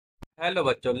Hello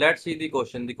बच्चों, let's see the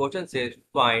question. The question says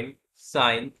find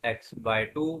sin x by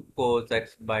 2, cos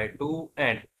x by 2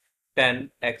 and tan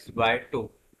x by 2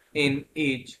 in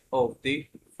each of the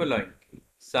following.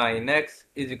 Sin x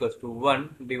is equals to 1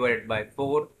 divided by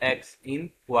 4x in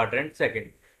quadrant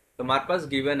second. तो हमारे पास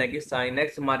given है कि sin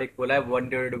x हमारे equal है 1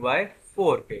 divided by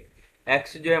 4 के.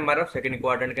 x जो है हमारा सेकंड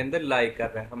क्वाड्रेंट के अंदर लाई कर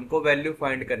रहा है. हमको वैल्यू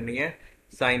फाइंड करनी है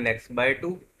sin x by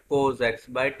 2, cos x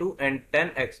by 2 and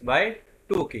tan x by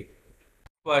 2 की.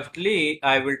 Firstly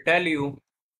I will tell you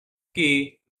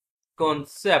कि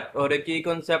कॉन्सेप्ट और एक की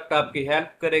कॉन्सेप्ट आपकी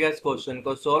हेल्प करेगा इस क्वेश्चन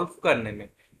को सॉल्व करने में.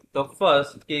 तो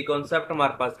फर्स्ट की कॉन्सेप्ट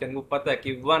हमारे पास क्या हमको पता है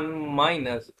कि 1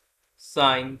 माइनस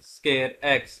साइन स्केयर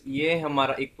एक्स ये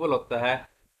हमारा इक्वल होता है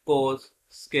कोस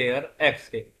स्केयर एक्स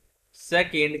के.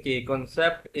 सेकेंड की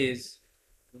concept is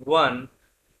 1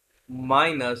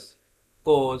 minus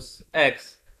cos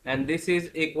x and this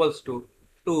is equals to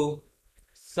 2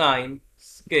 sin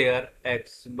square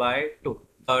x by 2.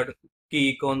 Third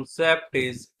key concept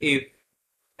is if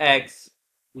x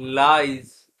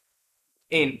lies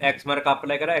in x हमारा कहाँ पर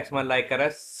लाई कर रहा है, x हमारा लाई कर रहा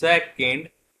है सेकेंड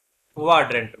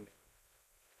क्वाड्रेंट में.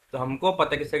 तो हमको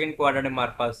पता है कि सेकेंड क्वाड्रेंट में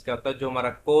हमारे पास क्या होता है, जो हमारा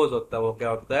कोस होता है वो क्या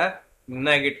होता है,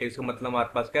 नेगेटिव. इसका मतलब हमारे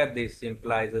पास क्या है, this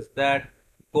implies that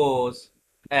cos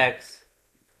x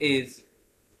is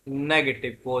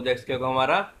negative. Cos x क्या होगा,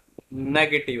 हमारा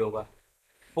नेगेटिव होगा.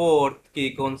 फोर्थ की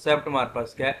कॉन्सेप्ट हमारे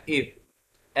पास क्या है, इफ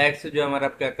एक्स जो हमारा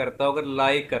क्या करता होगा,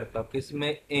 लाई करता हो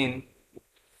किसमें, इन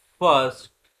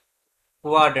फर्स्ट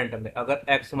क्वाड्रेंट में. अगर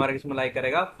एक्स हमारे किसमें लाई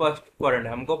करेगा, फर्स्ट क्वाड्रेंट.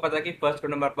 हमको पता है कि फर्स्ट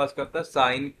क्वाड्रेंट हमारे पास क्या होता है,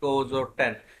 साइन कोस और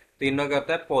टेन तीनों क्या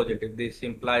होता है, positive. This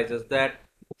implies that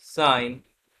sine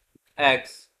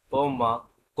x comma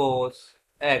cos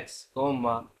x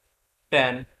comma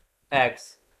ten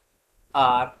x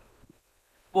are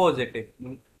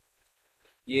positive.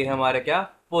 ये हमारे क्या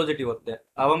पॉजिटिव होते हैं.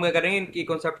 अब हम क्या करेंगे, इनकी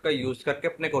कॉन्सेप्ट का यूज करके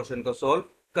अपने क्वेश्चन को सॉल्व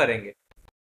करेंगे.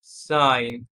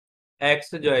 साइन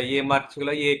एक्स जो है ये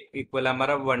हमारा ये इक्वल है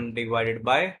हमारा 1 डिवाइडेड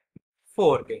बाय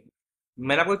 4 के.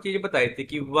 मैंने आपको चीज बताई थी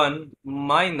कि 1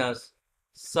 माइनस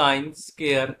साइन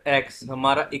स्केयर एक्स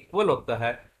हमारा इक्वल होता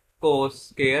है कोस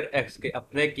स्केयर एक्स के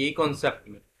अपने की कॉन्सेप्ट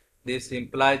में. This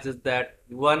implies that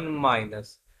 1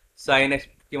 minus sine x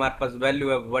की हमारे पास वैल्यू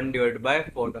है 1 डिवाइड बाय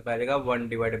 4 का पहलेगा 1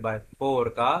 डिवाइड बाय 4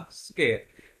 का square.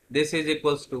 This is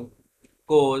equals to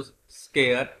cos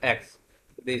square x.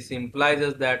 This implies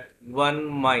that 1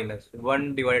 minus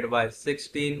 1 divide by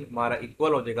 16 हमारा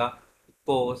इक्वल हो जाएगा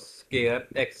कोस स्केयर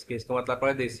एक्स के. इसका मतलब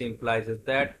है this implies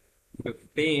that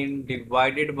 15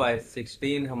 divided by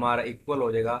 16 हमारा इक्वल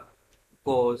हो जाएगा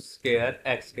कोस स्केयर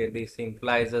एक्स के. This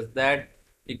implies that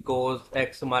cos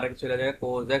x हमारा चला जाएगा,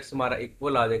 कोस एक्स हमारा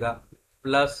इक्वल आ जाएगा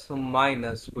plus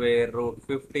minus square root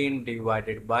 15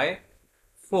 divided by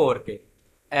 4 के.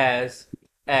 As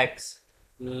x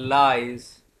lies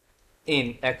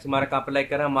in, x हमारा कहाँ पर लाई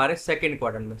कर रहा है, हमारे सेकेंड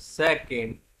क्वाड्रेंट में.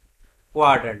 सेकेंड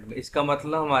क्वाड्रेंट में इसका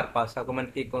मतलब हमारे पास आपको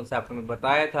मैंने की कॉन्सेप्ट में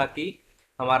बताया था कि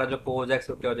हमारा जो कोस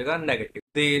एक्स क्या हो जाएगा, negative.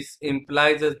 This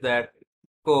implies that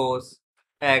cos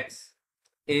x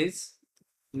is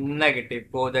negative.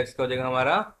 Cos x का हो जाएगा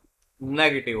हमारा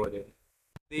नेगेटिव हो जाएगा.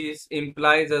 This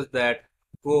implies that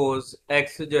cos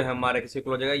x जो है हमारे किसी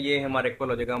इक्वल हो जाएगा, ये हमारे इक्वल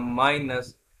हो जाएगा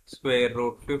minus square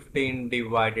root 15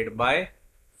 divided by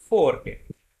 4 के.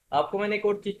 आपको मैंने एक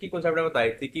और चीज की कॉन्सेप्ट बताई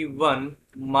थी कि 1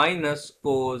 माइनस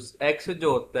कोस एक्स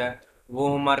जो होता है वो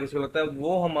हमारे किसी होता है,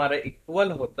 वो हमारे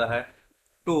इक्वल होता है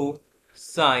to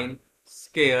sine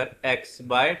square x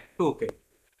bye 2 के.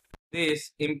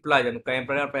 दिस इंप्लाइज हम कहीं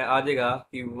पर आ जाएगा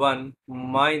कि 1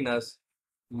 minus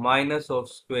minus of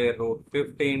square root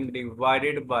 15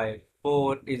 divided by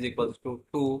 4 is equals to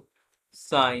 2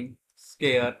 sine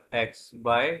square x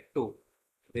bye 2.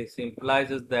 This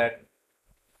implies that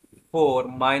 4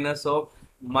 minus of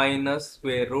minus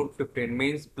square root 15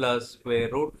 means plus square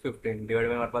root 15 divide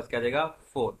by हमारे पास क्या आ जाएगा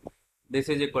 4. This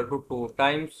is equal to 2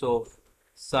 times of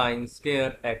sine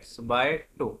square x bye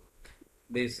 2.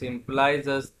 This implies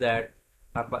that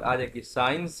आ जाएगी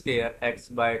sine square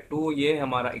x bye 2 ये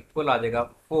हमारा equal आ जाएगा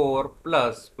 4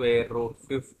 plus square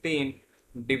root 15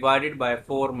 divided by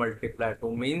 4 multiply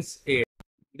 2 means 8.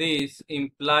 This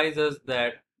implies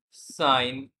that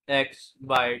sine x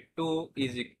by 2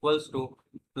 is equals to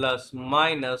plus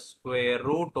minus square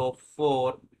root of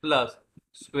 4 plus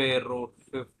square root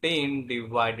 15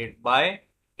 divided by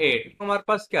 8. हमारे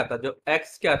पास क्या था, जो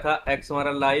x क्या था, x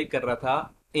हमारा लाई कर रहा था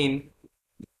इन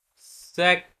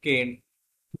सेकेंड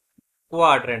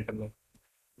क्वाड्रेंट में,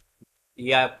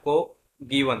 ये आपको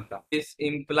गिवन था. दिस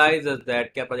इंप्लाइज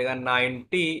दैट क्या पड़ेगा,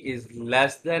 90 is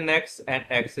less than x and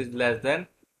x is less than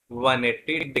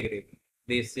 180 degree.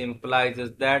 This implies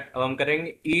that, अब हम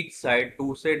करेंगे ईच साइड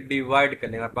 2 से डिवाइड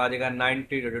करेंगे, हमारे पास आ जाएगा 90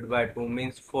 divided by 2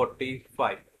 means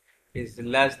 45 is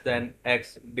less than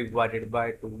x divided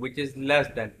by 2 which is less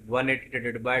than 180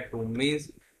 divided by 2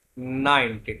 means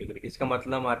 90 degree. इसका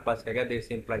मतलब हमारे पास क्या,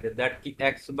 दिस इम्प्लाइज दैट कि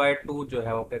x बाय 2 जो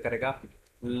है वो क्या करेगा,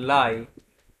 लाई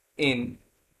इन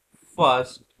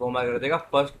फर्स्ट, वो हमारा कर देगा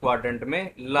फर्स्ट क्वाड्रेंट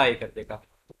में लाई कर देगा,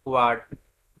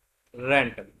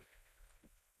 क्वाड्रेंट में।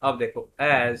 अब देखो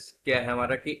एज क्या है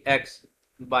हमारा कि x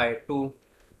bye 2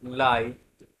 lie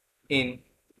in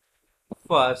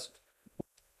first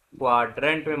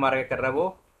quadrant में, हमारा क्या कर रहा है,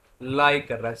 वो लाई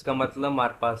कर रहा है। इसका मतलब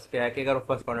हमारे पास क्या है कि अगर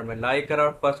फर्स्ट क्वाड्रेंट में लाई कर रहा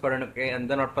है और फर्स्ट क्वाड्रेंट के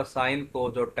अंदर हमारे पास साइन को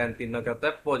जो टेन तीनों क्या होता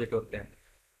है, पॉजिटिव होते हैं।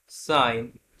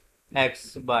 Sign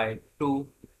x bye 2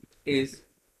 is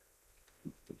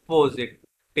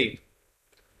positive.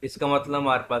 इसका मतलब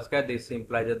हमारे पास क्या, दिस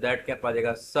इंप्लाइज दैट क्या आ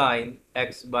जाएगा, साइन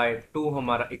x बाय 2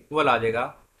 हमारा इक्वल आ जाएगा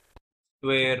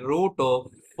square root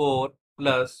of 4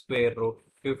 plus square root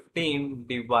 15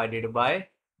 divided by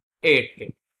 8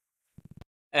 के।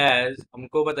 एज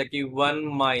हमको पता कि 1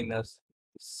 minus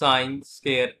sine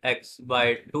square x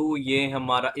bye 2 ये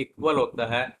हमारा इक्वल होता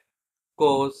है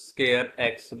कोस स्केयर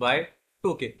एक्स बाय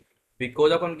 2 के।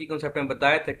 बिकॉज अपन की कॉन्सेप्ट में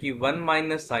बताया था कि 1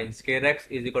 minus sine square x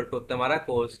is equal to होता है हमारा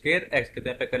कोस स्केयर एक्स के।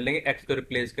 यहाँ पे कर लेंगे एक्स को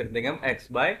रिप्लेस कर देंगे हम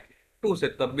एक्स बाय 2 से,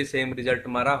 तब भी सेम रिजल्ट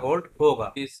हमारा होल्ड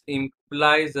होगा। दिस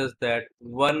इंप्लाइज दैट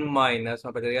 1 माइनस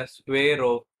वहां पे square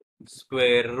of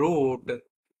square root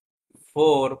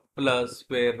 4 plus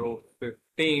square root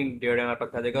 15 divide हमारे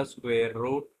पास आ जाएगा स्क्वेयर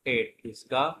रूट 8,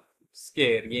 इसका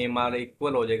स्केयर ये हमारा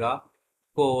इक्वल हो जाएगा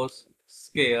कोस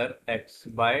स्केयर एक्स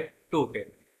बाय 2 के।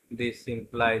 This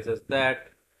implies that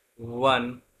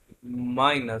 1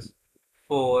 minus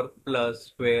 4 plus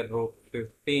square root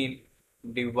 15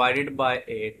 divided by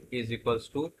 8 is equals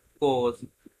to cos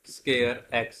square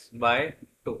x by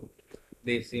 2.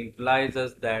 This implies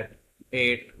us that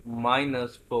 8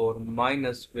 minus 4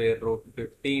 minus square root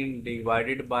 15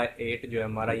 divided by 8 जो है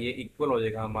हमारा ये equal हो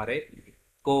जाएगा हमारे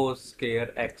cos square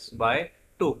x by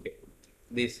 2 के।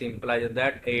 This implies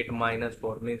that 8 minus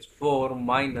 4 means 4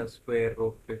 minus square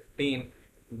root 15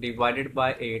 divided by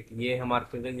 8 ये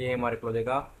हमारे को हो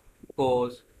जाएगा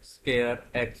cos square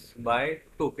x by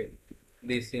 2 के।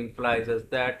 This implies us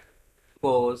that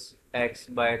cos x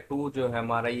bye 2 जो है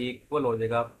हमारा ये इक्वल हो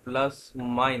जाएगा plus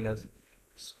minus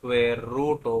square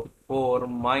root of 4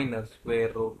 minus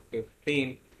square root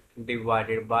 15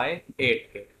 divided by 8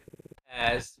 के।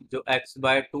 एज जो x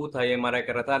बाय 2 था ये हमारा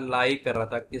कर रहा था, लाई कर रहा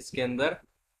था किसके अंदर,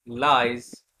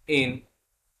 लाइज इन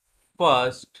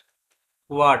फर्स्ट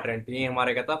क्वाड्रेंट, ये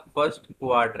हमारे क्या था, फर्स्ट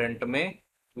क्वाड्रेंट में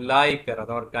लाई कर रहा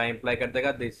था। और क्या इंप्लाई कर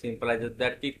देगा, दिस इंप्लाइज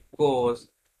दैट कि कोस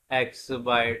x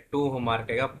बाय 2 हमारा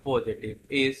कहेगा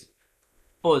पॉजिटिव इज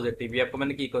पॉजिटिव। ये आपको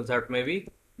मैंने की कॉन्सेप्ट में भी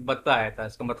बताया था।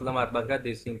 इसका मतलब हमारे पास क्या,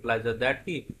 दिस इंप्लाइज दैट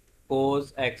कि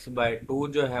कोस x बाय 2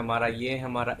 जो है हमारा ये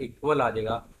हमारा इक्वल आ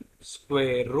जाएगा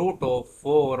square root of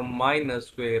 4 minus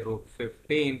square root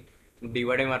 15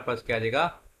 divide हमारे पास क्या आ जाएगा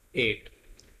 8।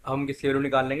 हम किसकी वैल्यू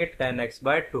निकाल लेंगे, 10x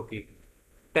बाय 2 की।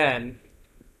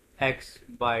 10x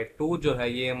बाय 2 जो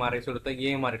है ये हमारे से होता है,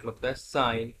 ये हमारे को होता है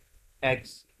sign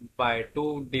x bye 2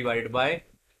 divide by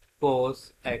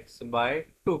cos x bye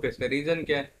 2 के। इसका रीजन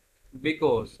क्या है,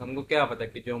 बिकॉज हमको क्या पता है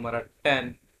कि जो हमारा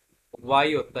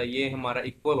 10y होता है ये हमारा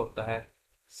इक्वल होता है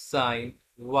sign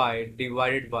y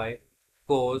divided by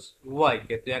cos y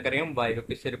के। तो यहाँ करेंगे हम y को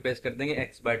किससे रिप्लेस कर देंगे,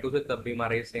 x बाय 2 से, तब भी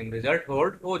हमारा ये सेम रिजल्ट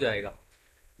होल्ड हो जाएगा।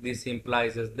 दिस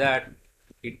इंप्लाइज दैट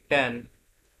कि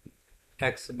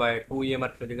 10x बाय 2 ये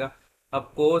हमारा चलेगा।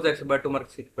 अब कोस x बाय 2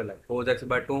 हमारे इक्वल है, कोस x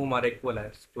बाय 2 हमारे इक्वल है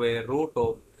square root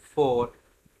of 4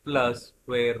 plus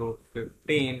square root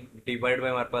 15 divide by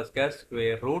हमारे पास क्या है,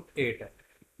 स्क्वेयर रूट 8 है,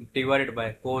 divided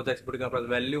by cos x bye 2 हमारे पास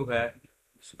वैल्यू है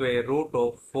square root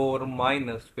of 4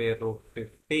 minus square root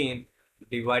 15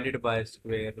 divided by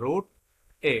square root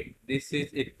 8। This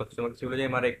is equal,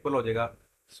 हमारा equal हो जाएगा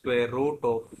square root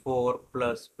of 4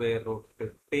 plus square root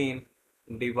 15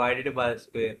 divided by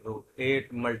square root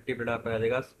 8 multiply पर आ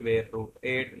जाएगा square root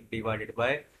 8 divided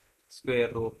by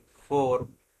square root 4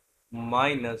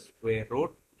 minus square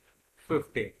root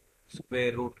 15।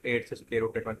 Square root 8 से square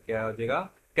root 8 क्या हो जाएगा,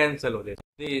 cancel हो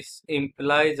जाएगा। This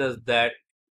implies us that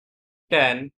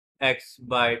 10x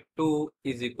by 2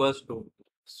 is equals to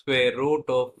square root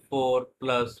of 4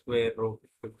 plus square root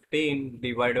 15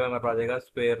 divide by हमारे पास आएगा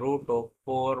square root of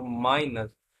 4 minus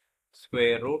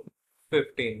square root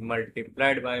 15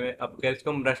 multiplied by में। अब क्या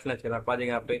इसको हम रचना चाहिए, हमारे पास आएगा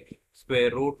यहाँ पे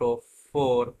square root of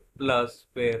 4 plus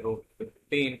square root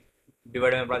 15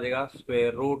 divide में हमारे पास आएगा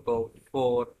square root of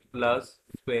 4 plus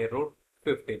square root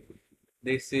 15।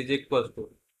 This is equal to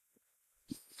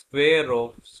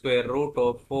square root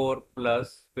of 4 plus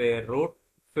square root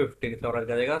 15 इसका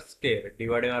क्या जाएगा स्क्वायर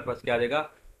डिवाइड में हमारे पास क्या आ जाएगा।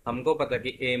 हमको पता है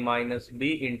कि a minus B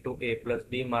into A plus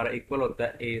B हमारा इक्वल होता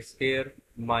है ए स्क्वायर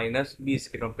माइनस बी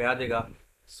स्क्वायर पे आ जाएगा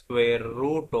square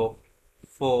root of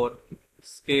 4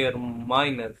 square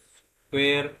minus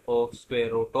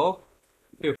square root of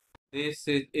 15। This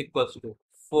is equals to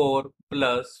 4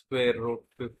 plus square root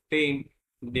 15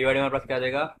 divide हमारे पास क्या आ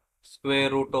जाएगा स्क्वायर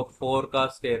रूट ऑफ 4 का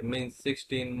square means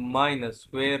 16 minus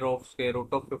square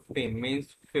root of 15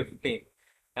 means 15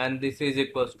 and this is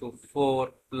equals to 4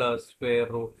 plus square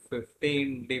root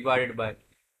 15 divided by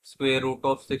square root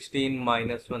of 16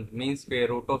 minus 1 means square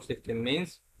root of 16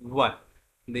 means 1.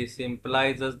 This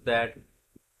implies us that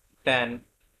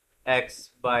 10x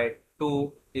by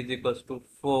 2 is equals to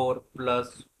 4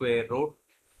 plus square root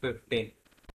 15.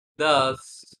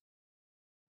 Thus,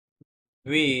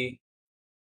 we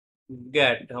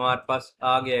gate हमारे पास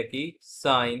आ गया कि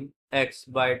sine x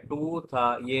by two था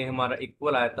ये हमारा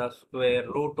equal आया था square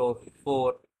root of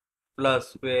 4 plus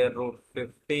square root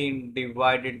 15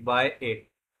 divided by 8।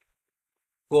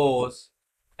 Cos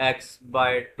x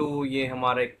by two ये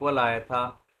हमारा इक्वल आया था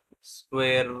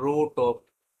square root of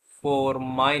 4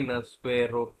 minus square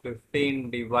root 15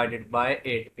 divided by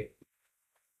 8 के।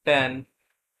 10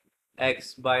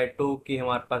 एक्स बाय टू की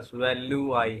हमारे पास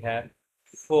वैल्यू आई है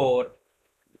 4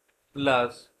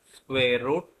 plus square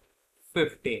root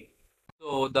 15.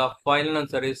 So the final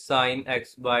answer is sin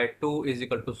x by 2 is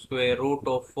equal to square root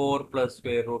of 4 plus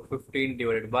square root 15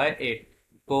 divided by 8.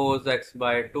 Cos x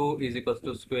by 2 is equal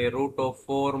to square root of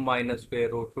 4 minus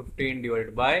square root 15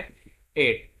 divided by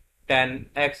 8.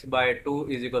 10x by 2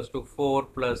 is equal to 4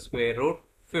 plus square root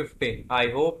 15. I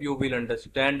hope you will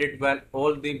understand it well.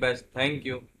 All the best. Thank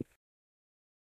you.